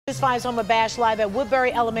News 5's Home of Bash live at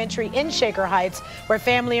Woodbury Elementary in Shaker Heights, where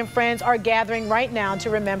family and friends are gathering right now to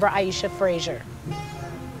remember Aisha Fraser.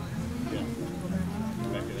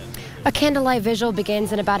 A candlelight vigil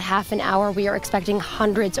begins in about half an hour. We are expecting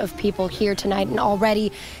hundreds of people here tonight, and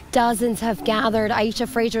already dozens have gathered. Aisha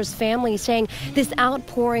Fraser's family saying this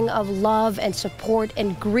outpouring of love and support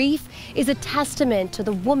and grief is a testament to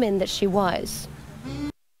the woman that she was.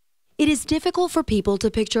 It is difficult for people to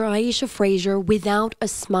picture Aisha Fraser without a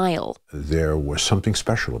smile. There was something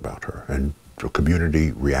special about her, and the community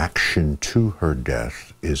reaction to her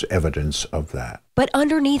death is evidence of that. But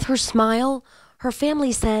underneath her smile, her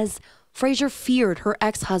family says Fraser feared her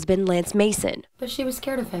ex-husband, Lance Mason. But she was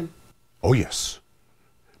scared of him. Oh, yes.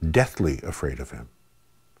 Deathly afraid of him.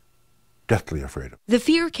 Deathly afraid of him. The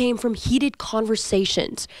fear came from heated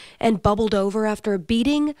conversations and bubbled over after a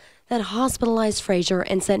beating that hospitalized Fraser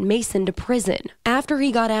and sent Mason to prison. After he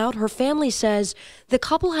got out, her family says the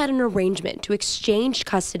couple had an arrangement to exchange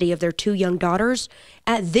custody of their two young daughters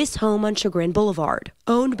at this home on Chagrin Boulevard,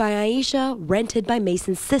 owned by Aisha, rented by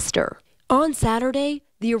Mason's sister. On Saturday,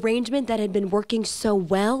 the arrangement that had been working so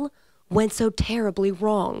well went so terribly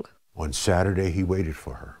wrong. On Saturday, he waited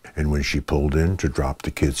for her. And when she pulled in to drop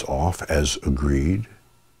the kids off, as agreed,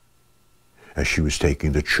 as she was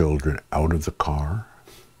taking the children out of the car,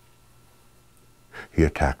 he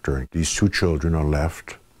attacked her. These two children are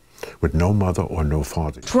left with no mother or no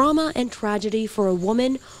father. Trauma and tragedy for a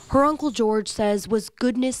woman her Uncle George says was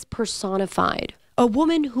goodness personified. A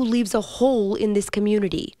woman who leaves a hole in this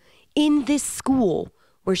community, in this school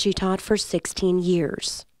where she taught for 16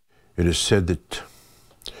 years. It is said that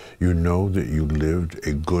you know that you lived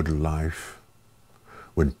a good life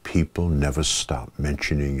when people never stop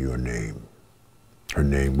mentioning your name. Her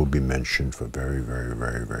name will be mentioned for very, very,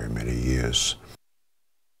 very, very many years.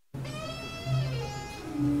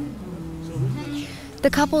 The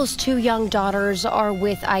couple's two young daughters are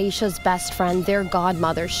with Aisha's best friend, their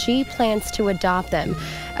godmother. She plans to adopt them.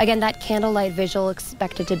 Again, that candlelight vigil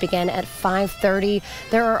expected to begin at 5:30.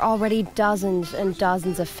 There are already dozens and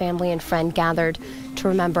dozens of family and friends gathered to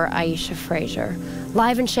remember Aisha Fraser.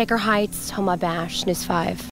 Live in Shaker Heights, Home of Bash, News 5.